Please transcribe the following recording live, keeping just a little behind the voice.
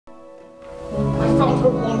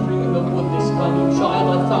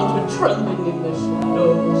trembling in the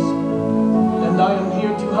shadows. And I am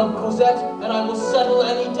here to help Cosette, and I will settle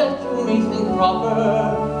any debt you may think proper.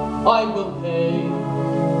 I will pay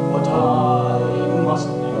what I must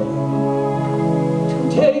pay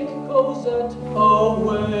to take Cosette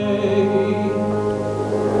away.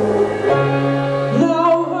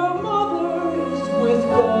 Now her mother is with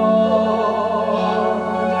God.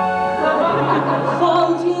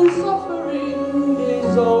 Fantine's suffering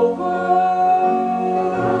is over.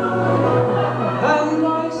 And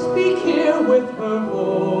I speak here with her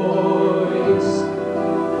voice.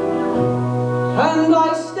 And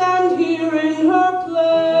I stand here in her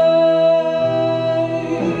place.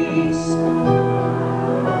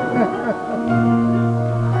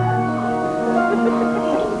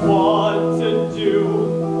 What to do?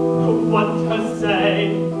 What to say?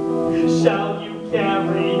 Shall you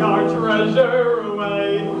carry our treasure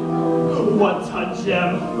away? What's a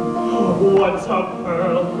gem? What's a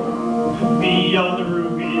pearl? Beyond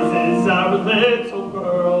rubies is our little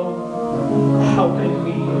girl. How can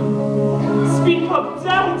we speak of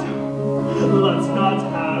death? Let's not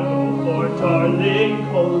have our darling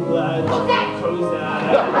Colette.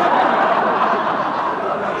 Cosette.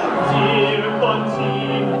 Dear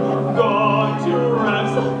Fantine, gone to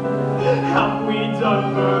rest. Have we done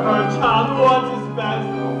for our child what is best?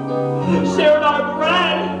 Shared our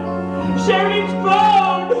bread, shared each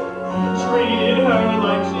bone, treated her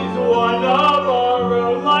like she's one of our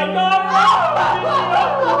own, like our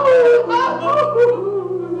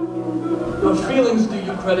own. Your feelings do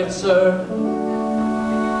you credit, sir,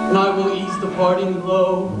 and I will ease the parting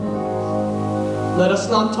blow. Let us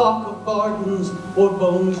not talk of bargains or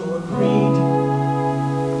bones or greed.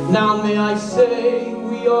 Now may I say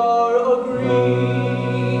we are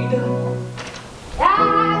agreed.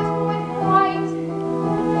 That would quite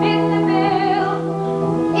fit the bill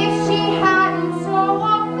if she hadn't so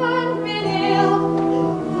often been ill.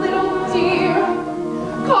 Little dear,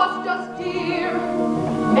 cost us dear.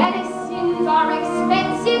 Medicines are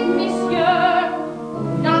expensive, monsieur.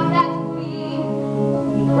 Not that we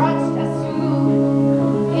grudge to sue.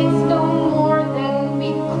 It's no more than we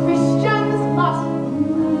Christians must do.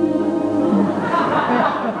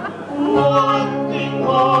 One thing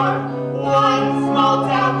more, one small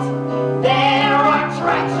doubt. There are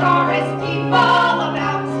treacherous people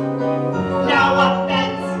about. Now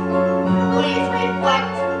offense, please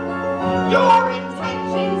reflect. Your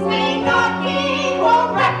intentions may not be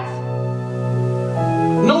correct.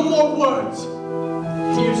 No more words.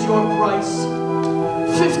 Here's your price.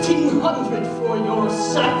 1,500 for your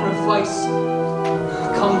sacrifice.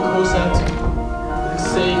 Come, Cosette,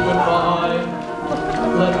 say goodbye.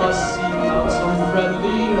 Let us seek out some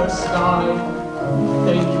friendlier sky.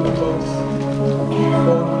 Thank you both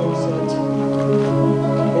for